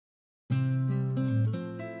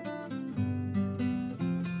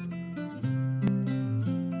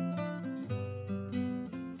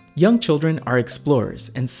Young children are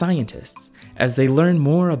explorers and scientists as they learn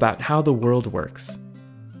more about how the world works.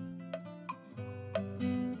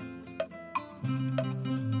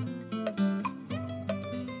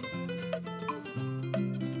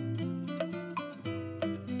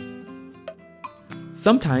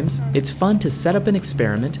 Sometimes it's fun to set up an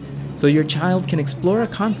experiment so your child can explore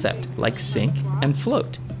a concept like sink and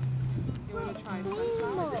float. You want to try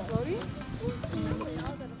sunflower? Is it floating?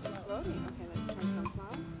 Floating. Okay, let's try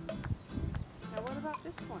sunflower. Now what about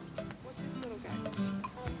this one? What's this little guy?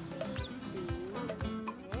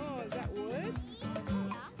 Oh, is that wood?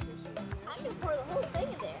 I can pour the whole thing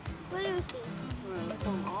in there. What do we see? Want to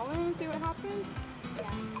pour them all in and see what happens?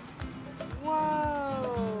 Yeah.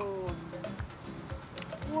 Whoa!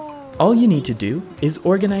 All you need to do is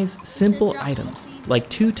organize simple items like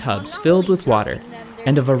 2 tubs filled with water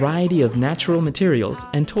and a variety of natural materials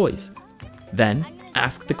and toys. Then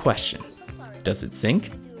ask the question, does it sink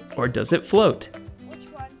or does it float? Which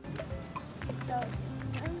one?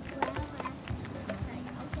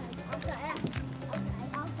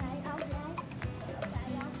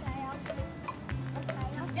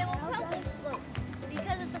 It will probably float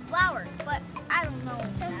because it's a flower, but I don't know,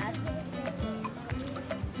 Dad.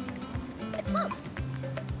 It floats.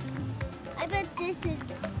 I bet this is.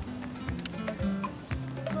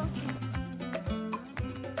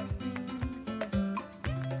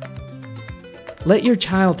 Let your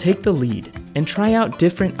child take the lead and try out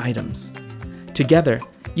different items. Together,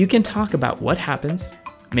 you can talk about what happens,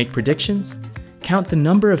 make predictions, count the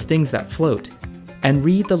number of things that float, and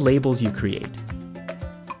read the labels you create.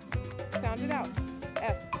 Sound it out.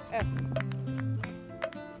 F, F.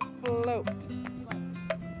 Float.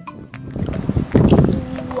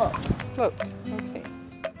 Float. Okay.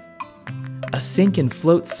 A sink and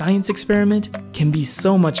float science experiment can be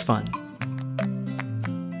so much fun.